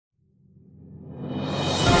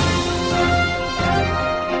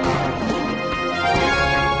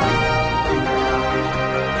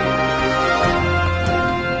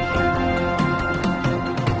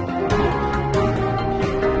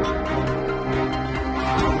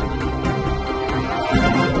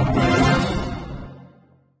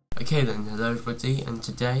Okay then, hello everybody, and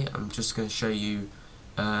today I'm just going to show you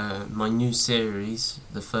my new series,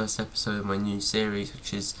 the first episode of my new series,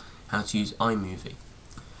 which is how to use iMovie.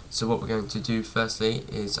 So what we're going to do firstly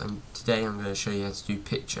is today I'm going to show you how to do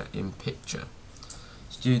picture in picture.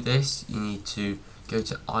 To do this you need to go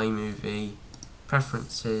to iMovie,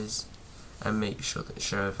 Preferences, and make sure that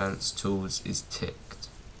Show Advanced Tools is ticked.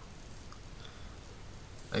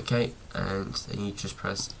 Okay, and then you just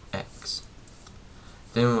press X.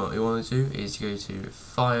 Then what you want to do is go to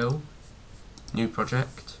File, New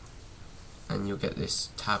Project, and you'll get this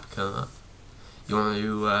tab come up. You want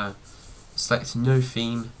to select No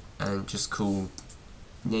Theme and just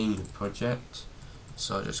name your project.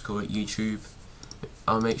 So I'll just call it YouTube.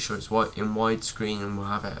 I'll make sure it's in widescreen and we'll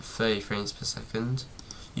have it at 30 frames per second.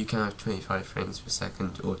 You can have 25 frames per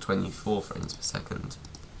second or 24 frames per second.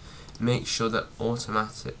 Make sure that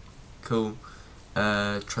automatical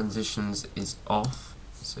transitions is off,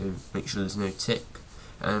 so make sure there's no tick,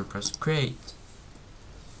 and press create.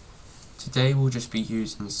 Today we'll just be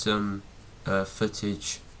using some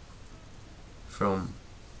footage from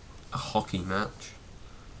a hockey match.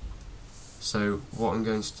 So what I'm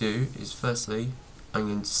going to do is firstly I'm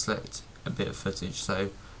going to select a bit of footage.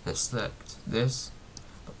 So let's select this.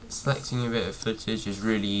 Selecting a bit of footage is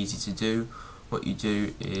really easy to do. What you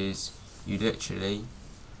do is you literally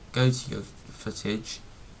go to your footage,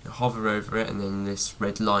 you hover over it, and then this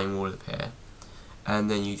red line will appear, and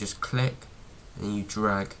then you just click and you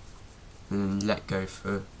drag and then let go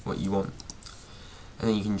for what you want, and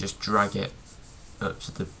then you can just drag it up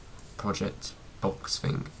to the project box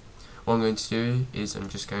thing. What I'm going to do is I'm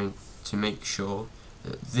just going to make sure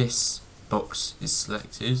that this box is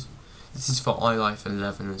selected. This is for iLife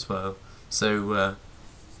 11 as well, so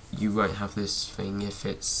you won't have this thing if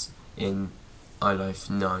it's in iLife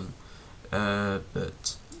 9,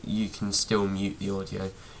 but you can still mute the audio.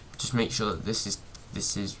 Just make sure that this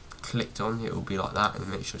is clicked on. It will be like that, and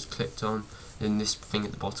make sure it's clicked on. Then this thing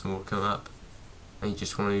at the bottom will come up, and you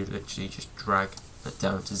just want to literally just drag that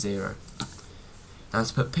down to 0. Now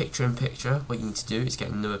to put picture in picture, what you need to do is get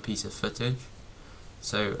another piece of footage.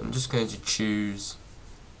 So I'm just going to choose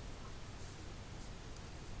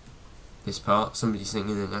this part, somebody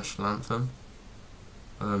singing the national anthem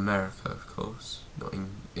of America, of course, not in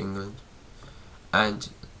England, and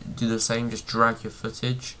do the same. Just drag your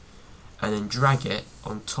footage and then drag it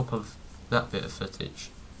on top of that bit of footage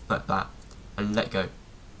like that and let go.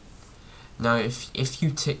 Now if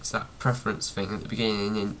you ticked that preference thing at the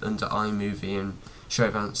beginning under iMovie and Show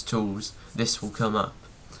Advanced Tools, this will come up.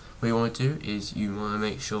 What you want to do is you want to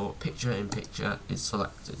make sure picture in picture is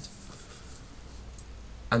selected,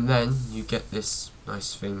 and then you get this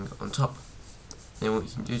nice thing on top. Then what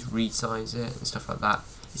you can do is resize it and stuff like that.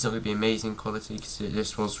 It's not going to be amazing quality because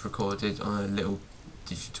this was recorded on a little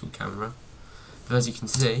digital camera, but as you can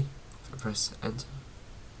see, if I press enter,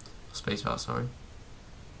 spacebar, sorry,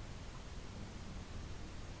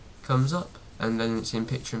 comes up, and then it's in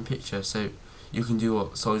picture, so you can do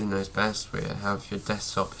what Soldier knows best, where you have your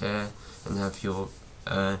desktop here and have your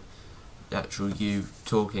actual you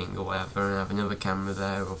talking or whatever, and have another camera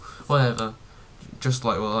there or whatever, just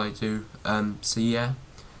like what I do. So yeah,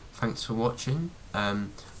 thanks for watching.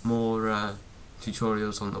 More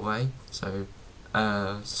tutorials on the way, so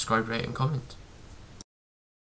subscribe, rate and comment.